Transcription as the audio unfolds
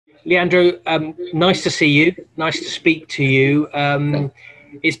Leandro, nice to see you. Nice to speak to you.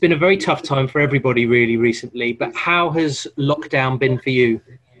 It's been a very tough time for everybody really recently, but how has lockdown been for you?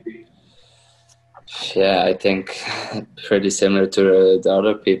 Yeah, I think pretty similar to the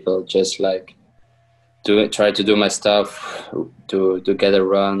other people. Just like try to do my stuff, to get a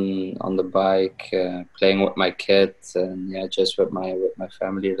run on the bike, playing with my kids, and yeah, just with my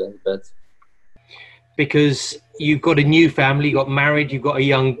family a little bit. Because you've got a new family, you got married, you've got a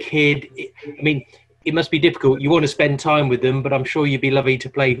young kid. I mean, it must be difficult. You want to spend time with them, but I'm sure you'd be lovely to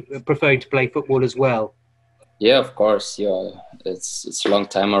preferring to play football as well. Yeah, of course. Yeah, it's a long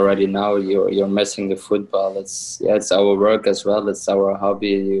time already now. You're missing the football. It's our work as well. It's our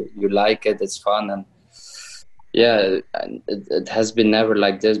hobby. You like it. It's fun, and yeah, and it has been never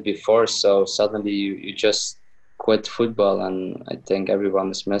like this before. So suddenly you just quit football, and I think everyone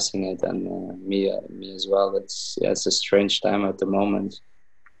is missing it, and me as well. It's a strange time at the moment.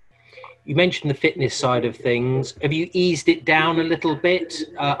 You mentioned the fitness side of things. Have you eased it down a little bit?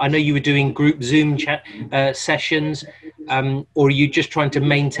 I know you were doing group Zoom chat sessions, or are you just trying to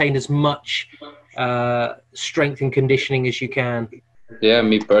maintain as much strength and conditioning as you can? Yeah,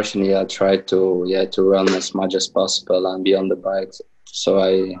 me personally, I try to run as much as possible and be on the bike. So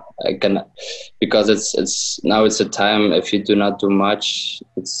I can, because it's a time, if you do not do much,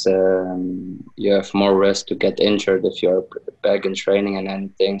 it's you have more risk to get injured if you're back in training and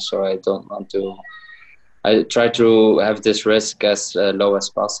anything. So I don't want to. I try to have this risk as low as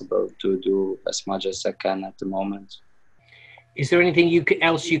possible to do as much as I can at the moment. Is there anything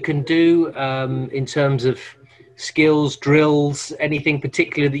else you can do in terms of skills, drills, anything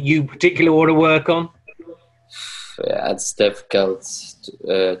particular that you particularly want to work on? Yeah, it's difficult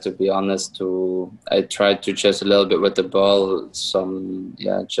to be honest. I try to just a little bit with the ball,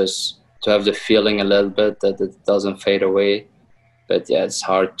 just to have the feeling a little bit that it doesn't fade away. But yeah, it's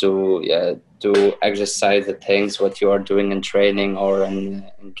hard to exercise the things what you are doing in training or in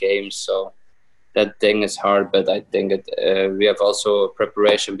games. So that thing is hard. But I think we have also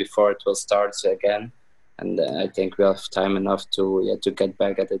preparation before it will start again, and I think we have time enough to get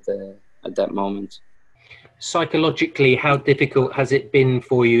back at it at that moment. Psychologically, how difficult has it been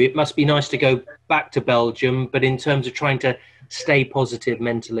for you? It must be nice to go back to Belgium, but in terms of trying to stay positive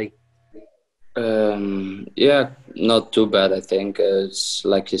mentally. Yeah, not too bad. I think it's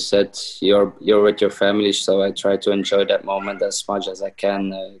like you said, you're with your family, so I try to enjoy that moment as much as I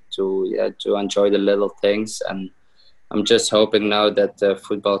can to enjoy the little things. And I'm just hoping now that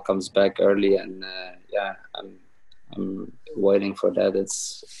football comes back early, and I'm waiting for that.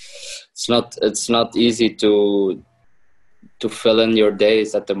 It's not easy to fill in your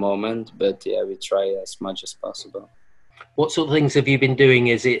days at the moment, but yeah, we try as much as possible. What sort of things have you been doing?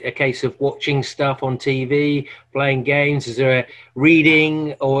 Is it a case of watching stuff on TV, playing games? Is there a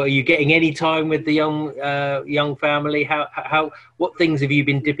reading, or are you getting any time with the young family? What things have you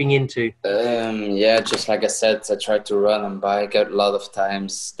been dipping into? Yeah, just like I said, I try to run and bike a lot of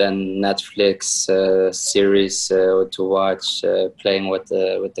times. Then Netflix series to watch, playing with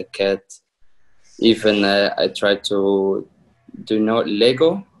the kid. Even I try to do you know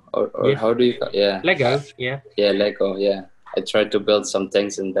Lego or Yeah, how do you Lego. Yeah. Lego, yeah. I try to build some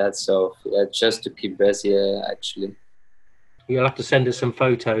things in that, so yeah, just to keep busy actually. You'll have to send us some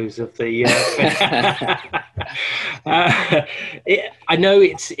photos of the. I know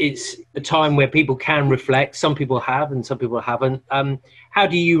it's a time where people can reflect. Some people have, and some people haven't. How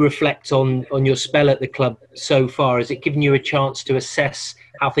do you reflect on your spell at the club so far? Has it given you a chance to assess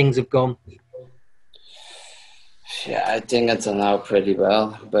how things have gone? Yeah, I think until now pretty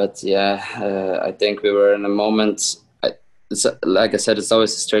well, but yeah, I think we were in a moment. It's, like I said, it's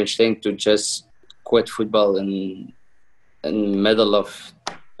always a strange thing to just quit football in middle of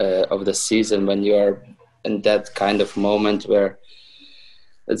the season when you are in that kind of moment where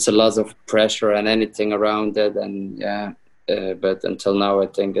it's a lot of pressure and anything around it, and yeah. But until now, I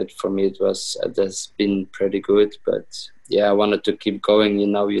think for me it has been pretty good. But yeah, I wanted to keep going.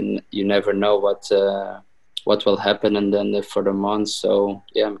 You never know what will happen and then the further months. So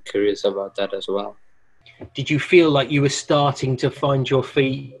yeah, I'm curious about that as well. Did you feel like you were starting to find your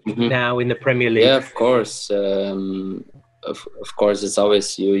feet now in the Premier League? Yeah, of course. Of course, it's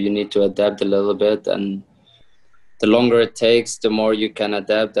always you need to adapt a little bit, and the longer it takes, the more you can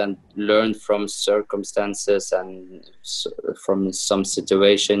adapt and learn from circumstances and from some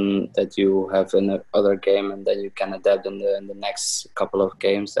situation that you have in another game, and then you can adapt in the next couple of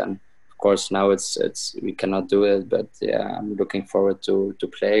games. And of course, now it's we cannot do it, but yeah, I'm looking forward to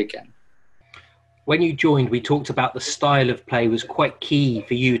play again. when you joined, we talked about the style of play was quite key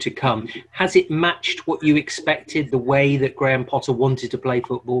for you to come. Has it matched what you expected, the way that Graham Potter wanted to play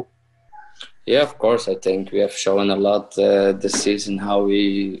football? Yeah, of course. I think we have shown a lot this season how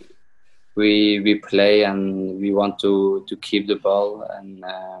we play, and we want to keep the ball and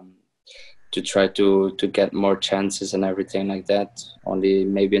to try to get more chances and everything like that. Only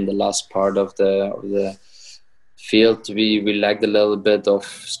maybe in the last part of the field we lacked a little bit of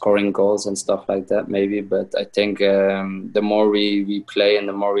scoring goals and stuff like that maybe, but I think the more we play and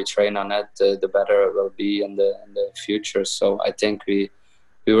the more we train on it, the better it will be in the future. So I think we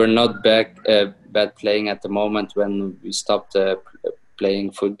were not bad playing at the moment when we stopped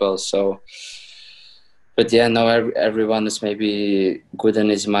playing football. So but yeah, now everyone is maybe good in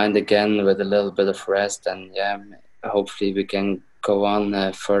his mind again with a little bit of rest, and yeah, hopefully we can go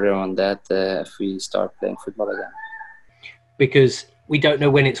on further on that if we start playing football again. Because we don't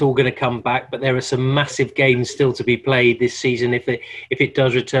know when it's all going to come back, but there are some massive games still to be played this season. If it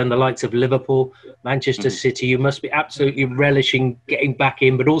does return, the likes of Liverpool, Manchester City, you must be absolutely relishing getting back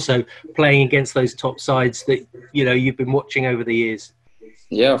in, but also playing against those top sides that you've been watching over the years.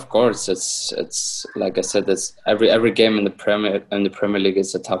 Yeah, of course. It's like I said, it's every game in the Premier League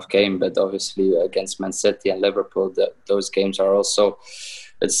is a tough game, but obviously against Man City and Liverpool, those games are also.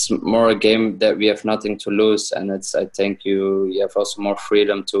 It's more a game that we have nothing to lose, and I think you have also more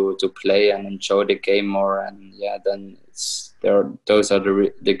freedom to play and enjoy the game more, and yeah, then those are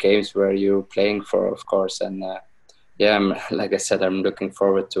the games where you're playing for, of course, and yeah, like I said, I'm looking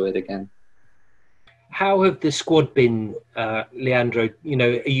forward to it again. How have the squad been, Leandro?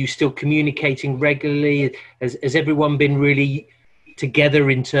 Are you still communicating regularly? Has everyone been really together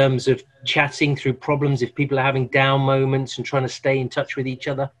in terms of chatting through problems if people are having down moments and trying to stay in touch with each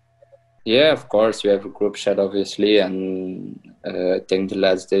other? Yeah, of course. We have a group chat, obviously, and I think the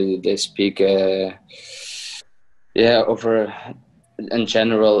lads, they speak over in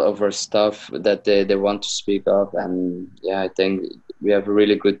general over stuff that they want to speak of, and yeah, I think we have a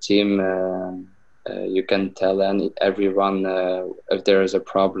really good team. You can tell everyone if there is a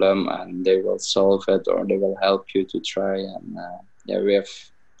problem, and they will solve it or they will help you to try. And yeah, we have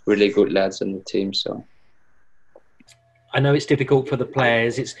really good lads in the team. So I know it's difficult for the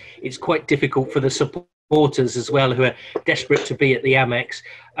players. It's quite difficult for the supporters as well, who are desperate to be at the Amex.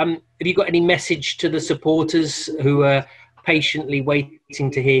 Have you got any message to the supporters who are patiently waiting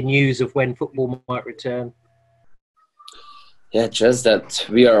to hear news of when football might return? Yeah, just that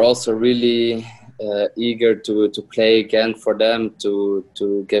we are also really eager to play again for them, to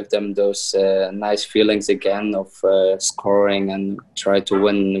give them those nice feelings again of scoring and try to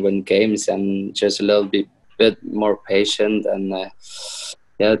win games, and just a little bit more patient, and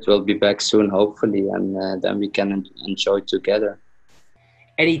yeah, it will be back soon hopefully, and then we can enjoy together.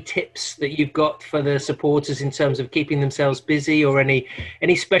 Any tips that you've got for the supporters in terms of keeping themselves busy, or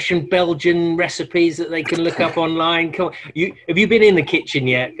any special Belgian recipes that they can look up online? Come on, have you been in the kitchen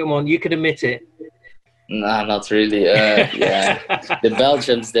yet? Come on, you can admit it. Nah, not really. Yeah, the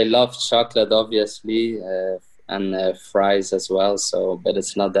Belgians, they love chocolate, obviously, and fries as well. So, but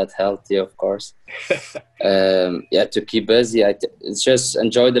it's not that healthy, of course. Yeah, to keep busy, it's just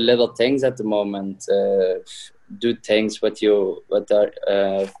enjoy the little things at the moment. Do things what are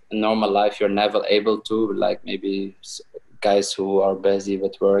in normal life you're never able to, like maybe guys who are busy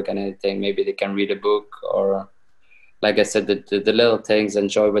with work and anything, maybe they can read a book, or like I said, the little things,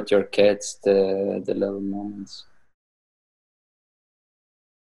 enjoy with your kids, the little moments.